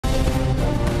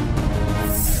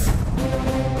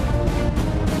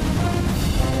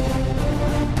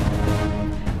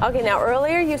Okay, now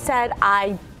earlier you said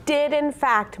I did in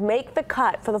fact make the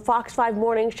cut for the Fox 5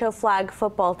 Morning Show flag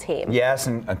football team. Yes,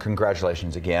 and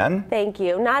congratulations again. Thank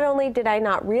you. Not only did I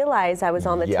not realize I was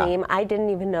on the team, I didn't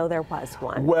even know there was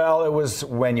one. Well, it was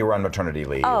when you were on maternity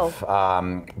leave.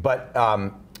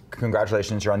 Oh.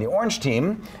 Congratulations, you're on the orange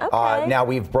team. Okay. Now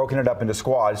we've broken it up into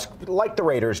squads, like the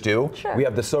Raiders do. Sure. We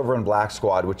have the silver and black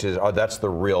squad, which is that's the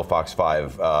real Fox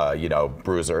 5,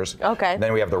 bruisers. Okay. And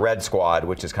then we have the red squad,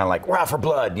 which is kind of like we're out for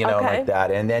blood, like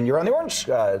that. And then you're on the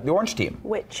orange team,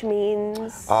 which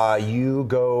means you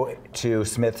go to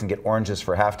Smith's and get oranges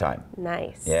for halftime.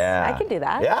 Nice. Yeah. I can do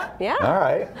that. Yeah. Yeah. All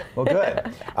right. Well,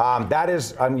 good. That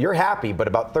is, you're happy, but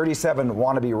about 37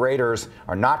 wannabe Raiders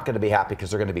are not going to be happy because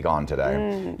they're going to be gone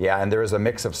today. Yeah, and there is a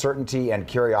mix of certainty and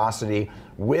curiosity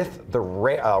with the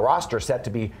roster set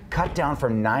to be cut down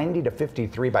from 90 to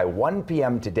 53 by 1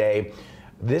 p.m. today.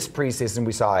 This preseason,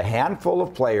 we saw a handful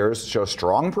of players show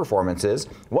strong performances.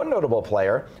 One notable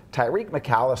player, Tyreek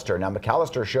McAllister. Now,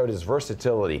 McAllister showed his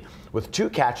versatility with 2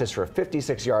 catches for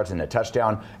 56 yards and a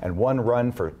touchdown and 1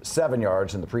 run for 7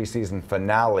 yards in the preseason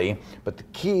finale. But the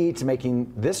key to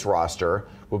making this roster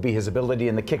will be his ability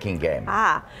in the kicking game.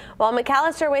 Well,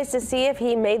 McAllister waits to see if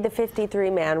he made the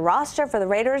 53-man roster for the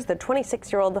Raiders. The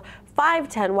 26-year-old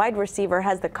 5'10" wide receiver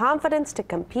has the confidence to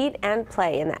compete and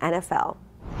play in the NFL.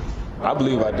 I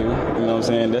believe I do. You know what I'm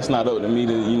saying? That's not up to me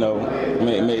to,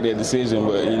 make that decision.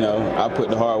 But, I put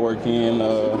the hard work in,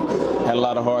 had a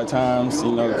lot of hard times,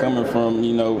 coming from,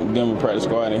 Denver practice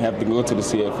squad and have to go to the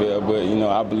CFL. But,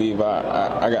 I believe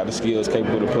I got the skills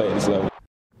capable to play at this level.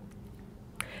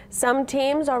 Some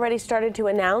teams already started to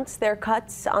announce their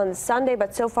cuts on Sunday,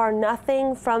 but so far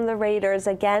nothing from the Raiders.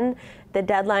 Again, the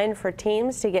deadline for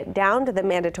teams to get down to the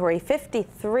mandatory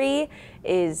 53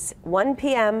 is 1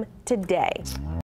 p.m. today.